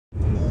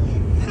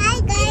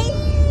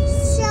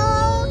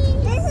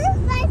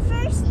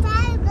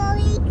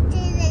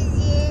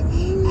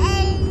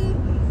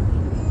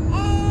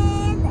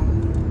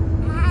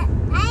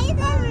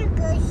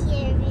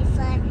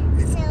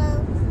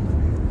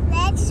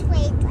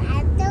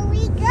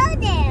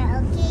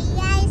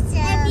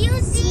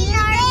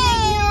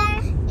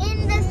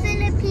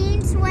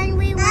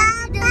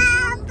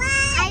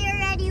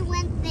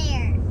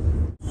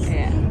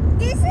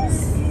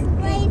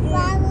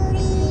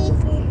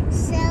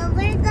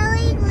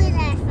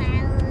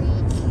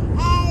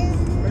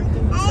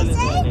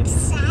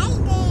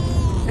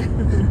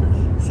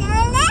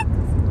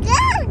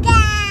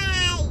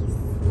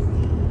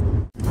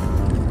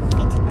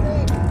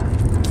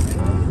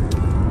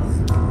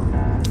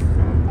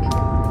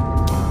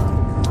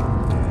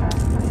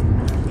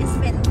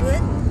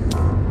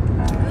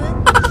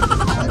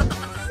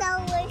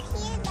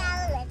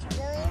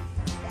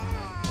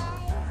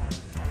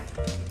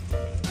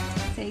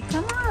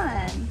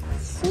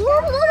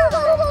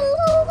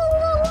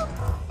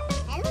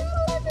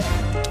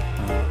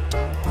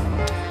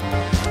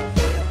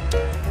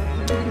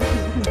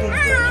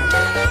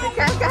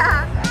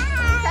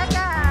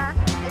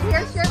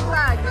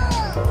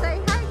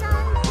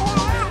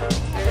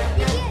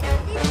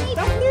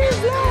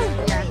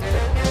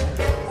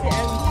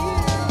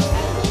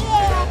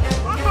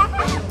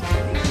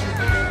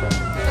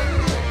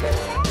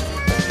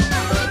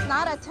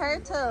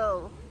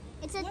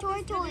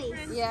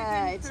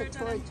it's a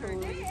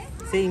tortoise.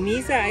 Say,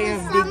 Misa, I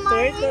have big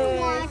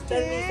tortoise.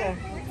 Tell Misa.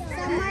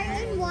 Some are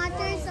in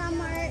water,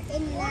 some are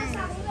in land.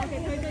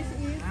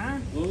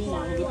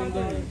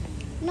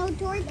 No,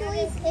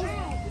 tortoise is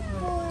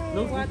for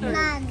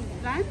land.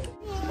 Land?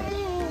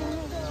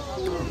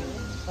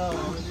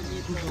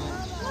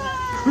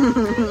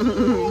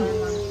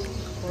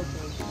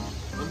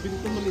 Ang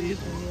pinto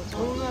maliit.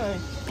 Oo nga eh.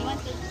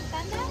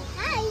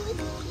 Hi!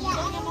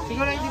 Yeah.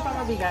 Siguro hindi pa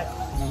mabigat.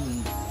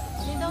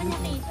 Hindi daw niya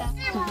kita.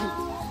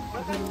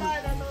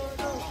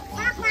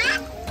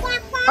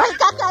 Ay,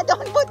 Kaka,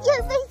 don't put your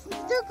face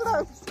too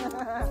close.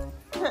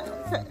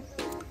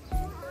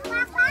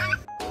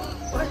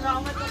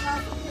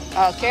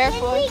 Oh,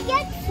 careful. Can we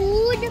get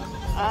food? Later.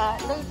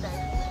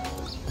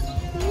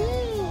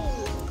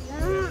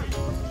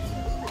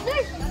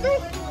 There's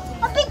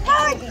a big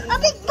bird! A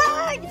big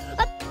bird!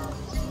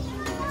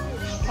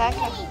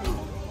 Kaka.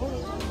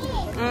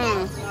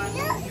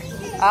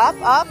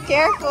 Up,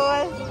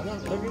 careful.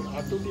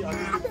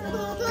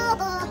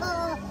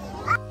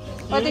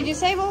 What did you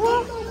say,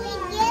 Boo?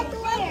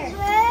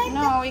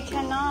 No, we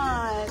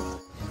cannot.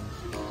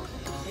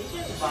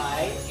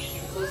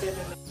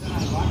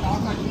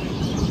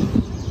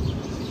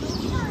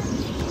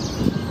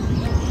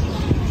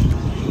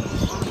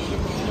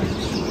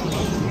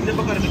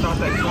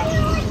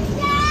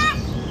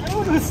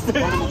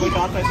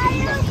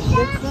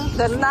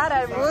 That's not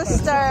a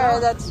rooster,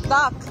 that's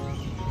duck.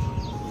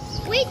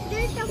 Wait,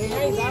 there's a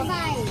food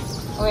nearby.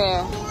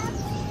 Where?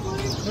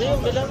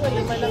 Bilang mo,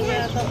 5 lang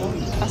yata.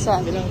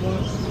 Asan? Bilang mo.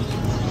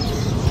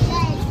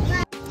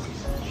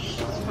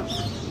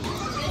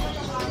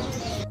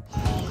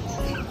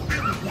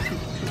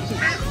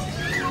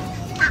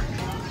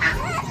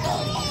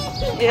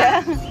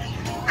 Yeah.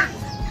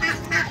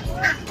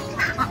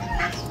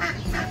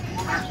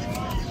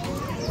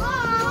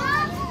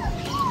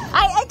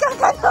 Ay,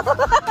 kakano.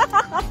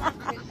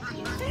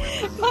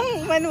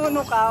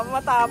 Manuno ka,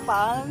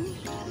 matapang.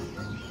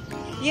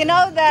 You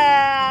know the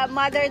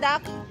mother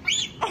duck?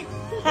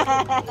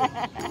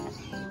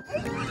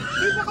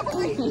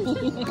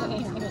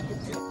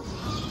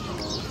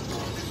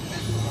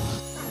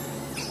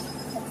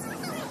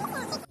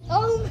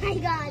 Oh my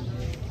god.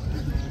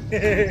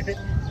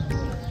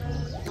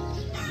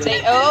 Say,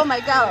 oh my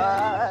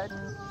god.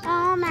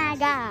 Oh my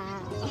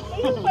god.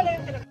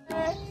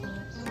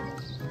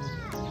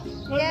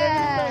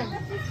 Yeah.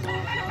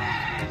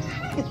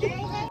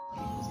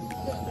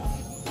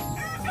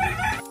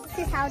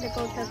 This is how the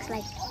goat looks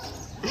like.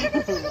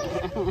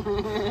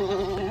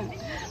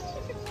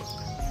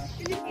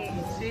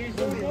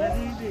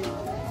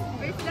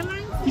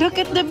 Look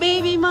at the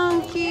baby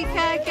monkey,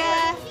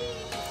 Kaka.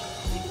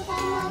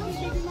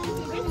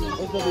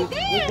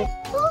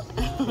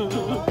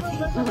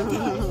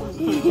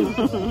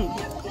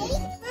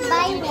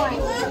 Buy one.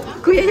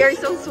 Kuya, you're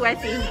so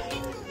sweaty.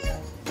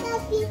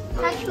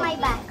 Touch my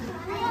back.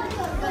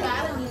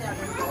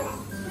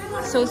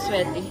 So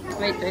sweaty.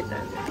 Wait.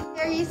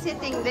 Are you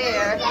sitting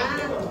there?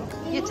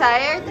 You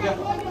tired?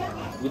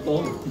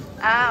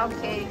 Ah,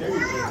 okay.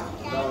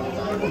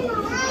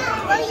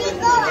 Where you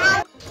go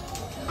out?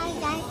 Hi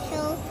guys,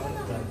 so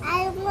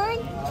I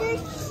want to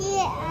see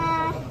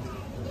a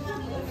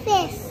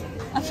fish.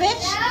 A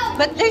fish?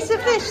 But there's a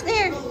fish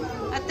there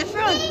at the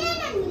front.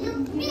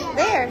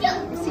 There.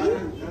 See?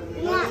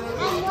 Yeah,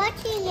 I'm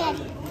watching it.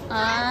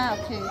 Ah,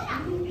 okay.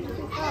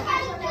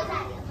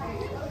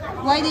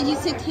 Why did you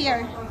sit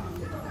here?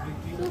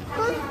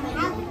 Because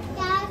I'm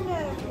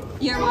tired.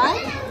 You're what?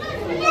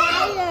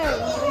 Tired.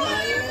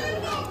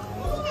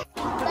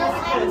 But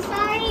I'm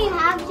sorry you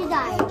have to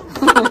die.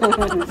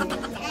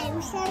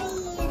 I'm sorry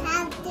you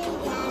have to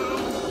die.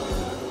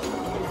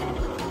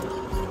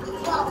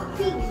 Well,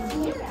 please.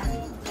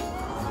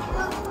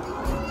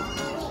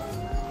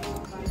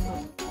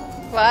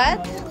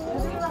 What? Fun.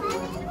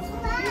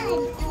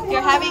 You're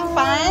having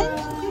fun?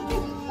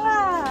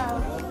 Wow.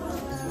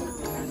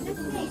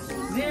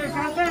 There,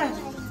 Kaka.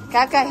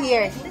 Kaka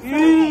here.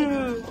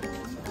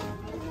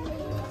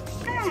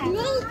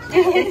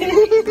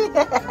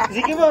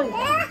 Sige mo.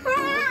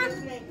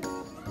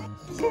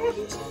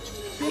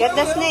 Get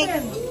the snake.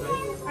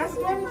 Ask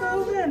them to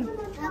open.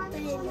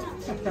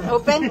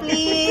 Open,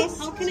 please.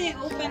 How can I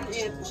open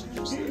it?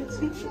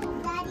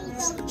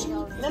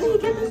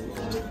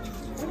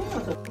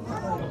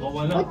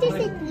 What is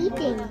it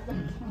eating?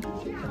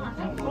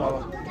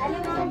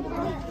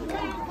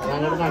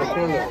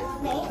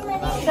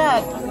 What's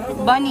that?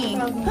 Bunny.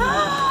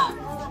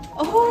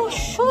 Oh,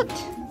 shoot.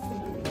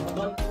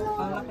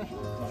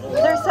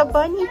 There's a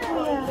bunny,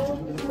 Kuya.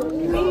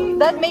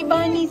 That may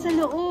bunny sa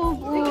loob.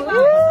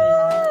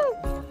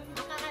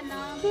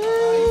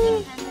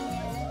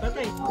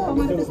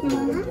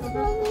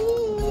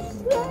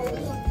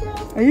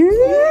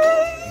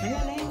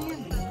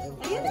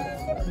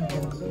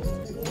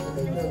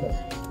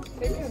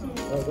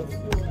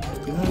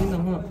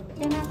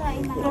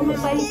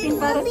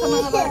 Traumatizing para sa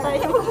mga bata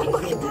yung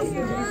makakita.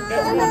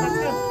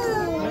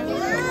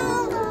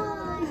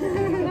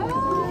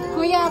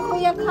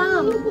 Kuya,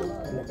 come.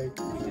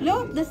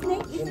 Look, the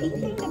snake is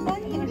eating the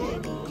bunny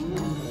already.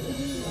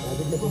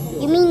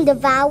 You mean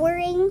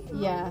devouring?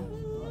 Yeah.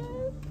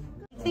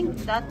 I think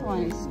that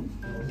one is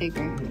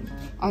bigger.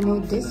 Oh no,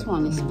 this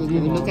one is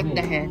bigger. Look at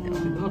the head.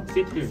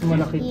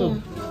 Malaki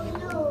to.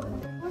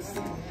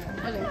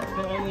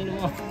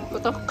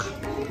 Putok.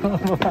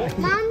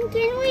 Mom,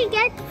 can we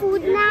get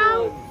food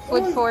now?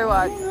 Food for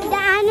what? The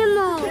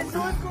animals.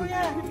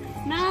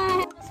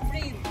 Nice.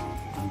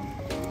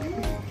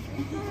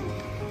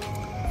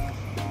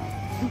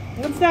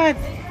 What's that?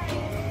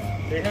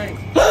 Say hi.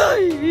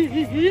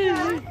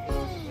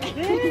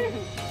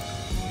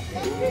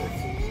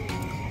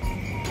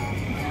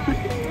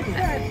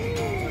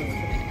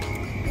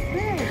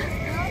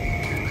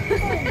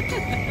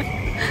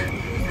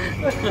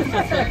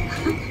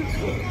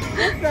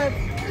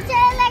 It's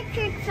an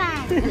electric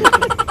fan.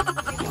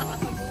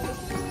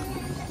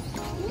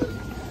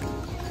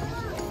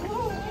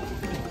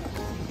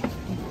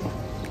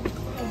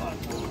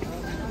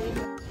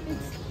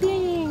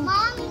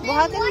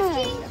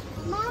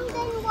 Mom,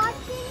 then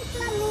watching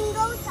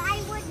flamingos, I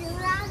would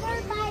rather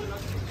buy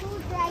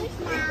food right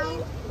now.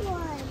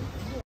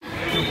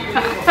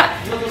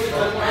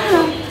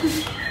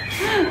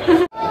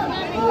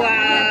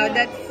 Wow,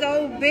 that's so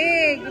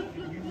big.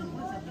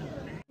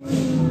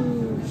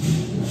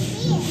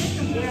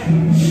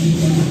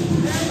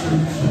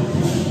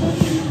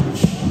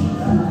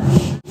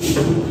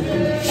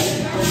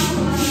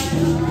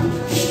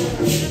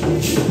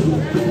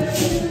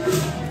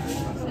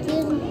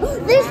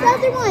 There's the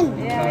other one.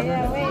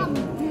 Yeah, wait.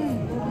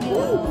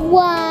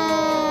 Wow.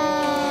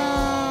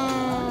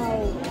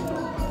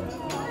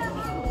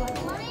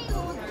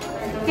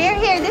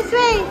 Here, this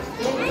way.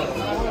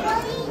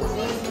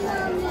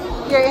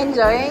 You're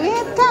enjoying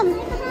it? Come.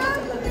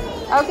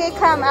 Okay,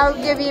 come. I'll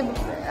give you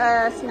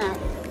a snack.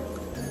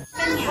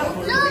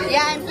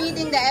 Yeah, I'm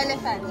feeding the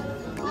elephant.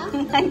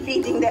 I'm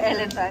feeding the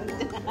elephant.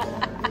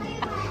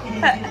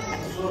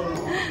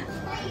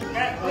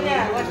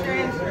 Yeah, wash your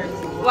hands first.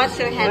 Wash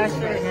your hands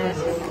first.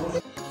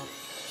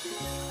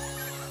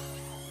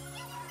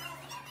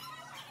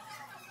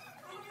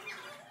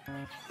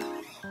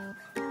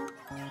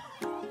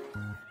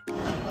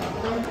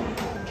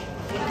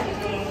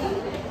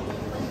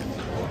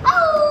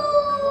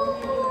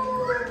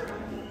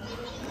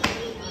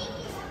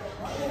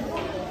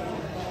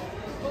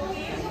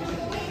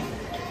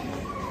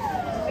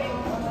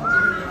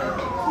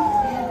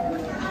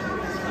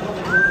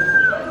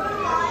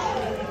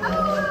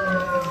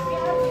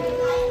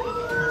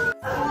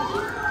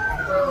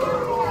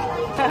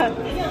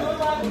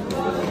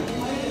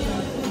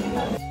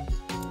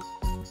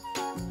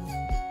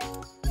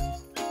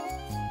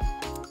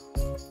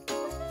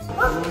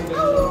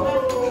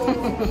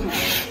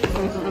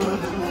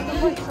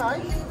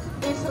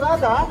 Is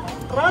Radha.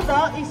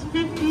 Radha is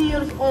 50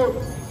 years old.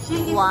 She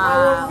is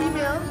our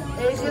female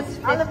Asian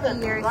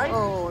elephant, right?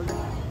 Old.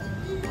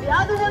 The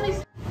other one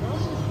is.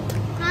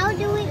 How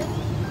do we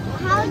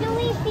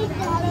feed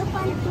the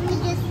elephant? Do we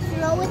just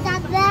throw it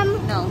at them?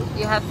 No,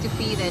 you have to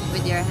feed it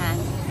with your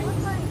hand.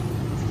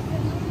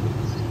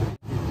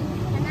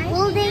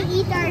 Will they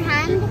eat our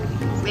hand?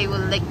 They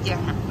will lick your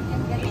hand.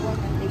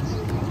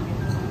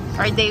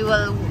 Or they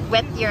will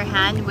wet your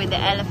hand with the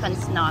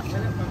elephant's knot.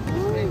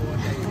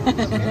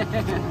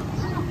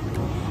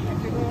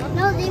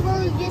 No, they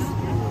will just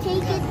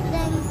take it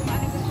then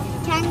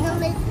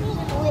tangle it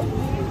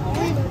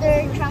with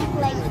their trunk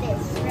like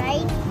this,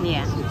 right?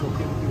 Yeah.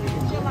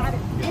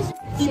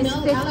 She's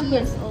 50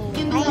 years old.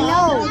 In the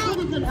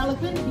African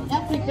elephant, the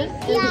African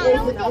and the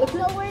Asian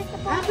elephant.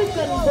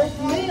 African, both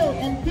male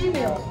and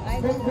female,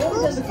 both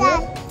boys and the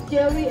girls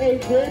carry a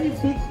very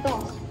big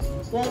tusk.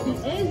 While the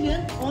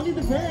Asian, only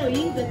the boy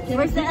that carries.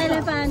 Where's the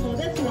elephant? So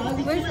that's why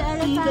we Where's the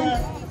cannot see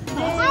elephant? the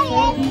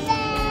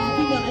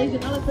female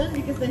Asian elephant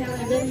because they have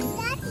a very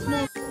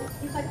small.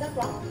 Inside that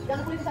rock, you're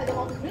gonna put it inside the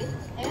water drink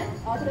and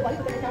to the body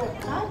to take a shower.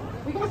 Now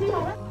we're gonna see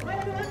one, right? Right,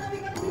 everyone, now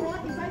we're gonna see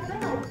one inside the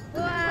mouth.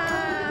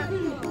 Wow.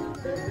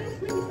 The very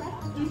squeaky stuff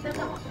is the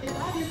mouth. It's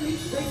obviously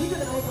way bigger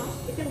than our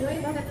mouth. It can weigh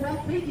more than 12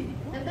 kg.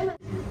 And then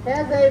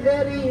has a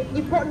very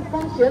important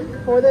function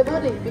for the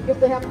body because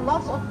they have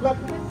lots of blood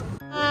vessels.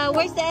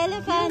 Where's the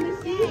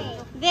elephant?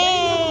 There.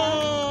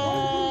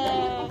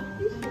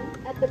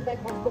 At the back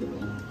of the feet.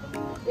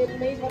 It's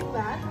made of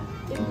that.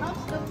 It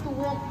helps them to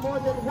walk more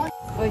than one.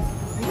 Oi.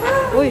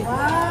 Oi.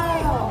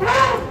 Wow!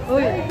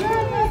 Oi. Very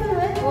good, very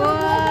good. Wow.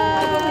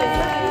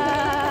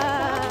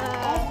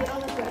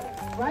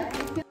 Right?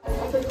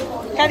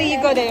 Kari, you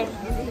go there.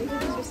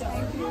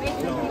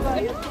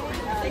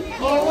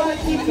 Alright,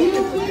 if you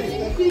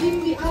finish feeding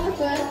the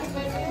elephant,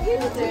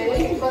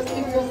 okay, but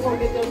you don't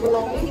forget your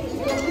belongings. You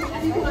can leave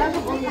anything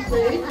left on the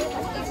stage.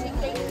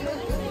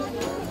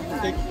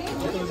 Take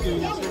what I was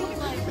doing, sir.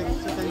 Thank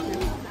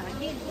you.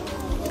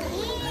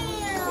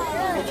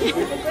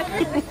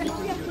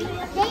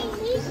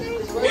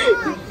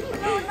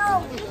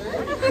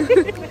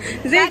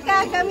 Zeka,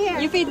 come here.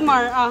 You feed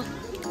more. If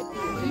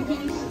you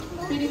finish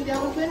feeding the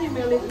elephant, you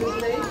may leave the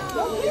stage.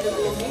 Don't leave the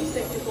belongings.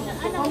 Thank you so much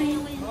for coming.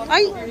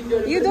 Ay,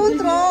 you don't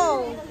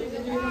throw.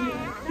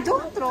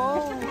 Don't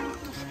throw.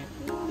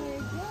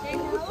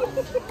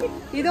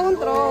 You don't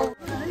throw.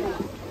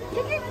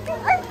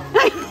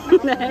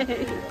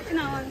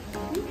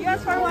 You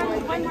ask for one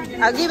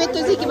more. I'll give it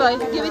to Ziki boy.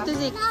 Give it to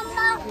Zik.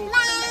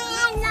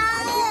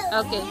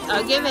 Okay,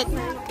 I'll give it.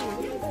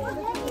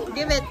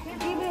 Give it.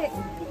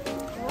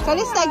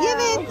 Kalista, give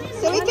it.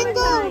 So we can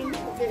go.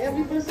 Okay,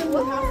 every person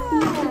will have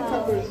 2 food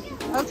covers.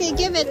 Okay,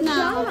 give it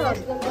now.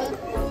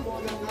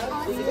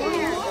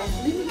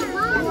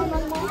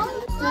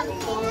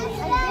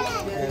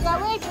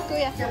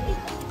 Kuya.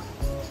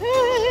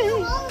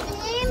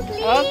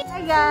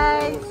 Okay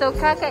guys, so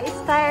Kaka is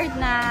tired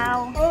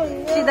now.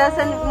 She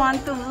doesn't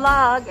want to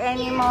vlog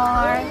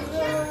anymore.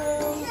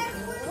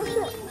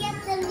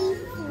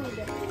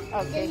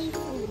 Okay.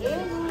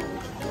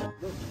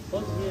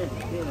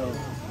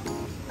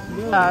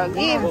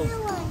 Give.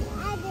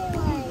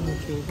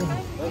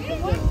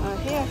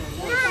 Here.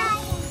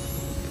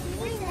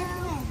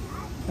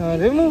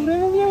 Remove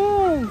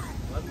yan.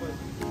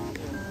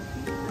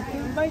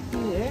 Invite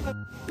niya eh.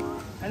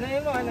 Ano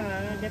yun mo? Ano?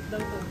 Get down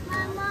to.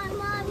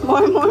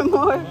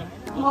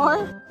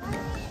 More.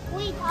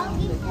 Wait, I'll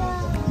give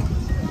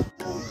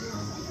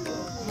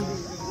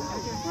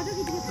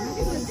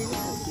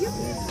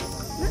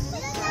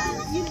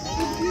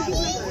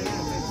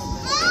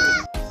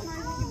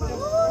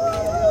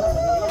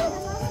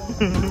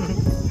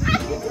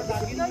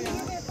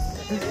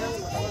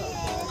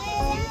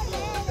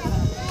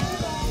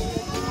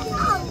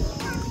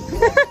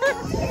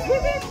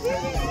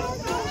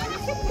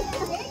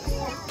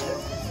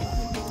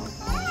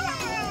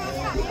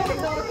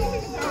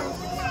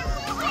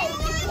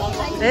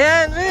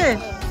Ayan, eh.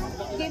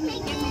 Give me.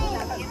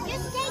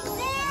 Just take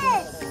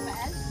this.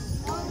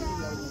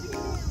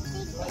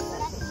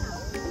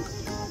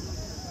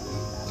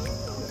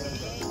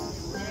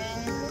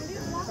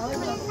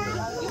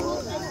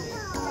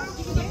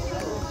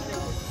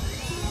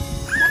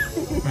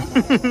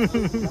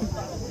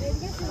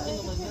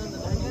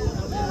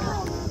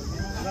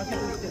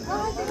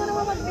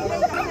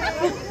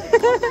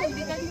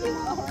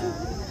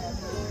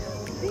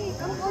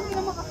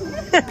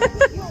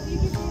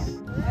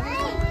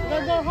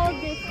 Go, hold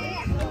this.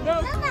 Go.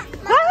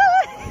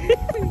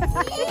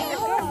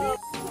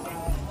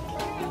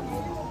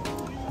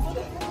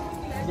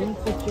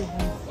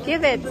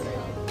 Give it.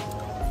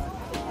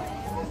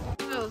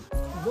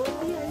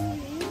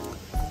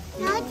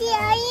 Naughty,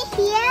 are you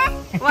here?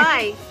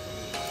 Why?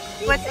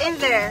 What's in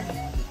there?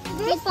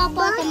 There's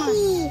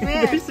Bobby.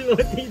 Where?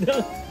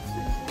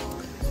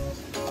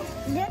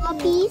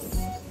 Bobby's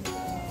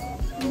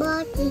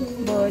body.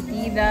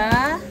 Bodida.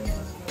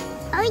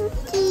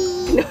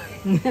 Auntie.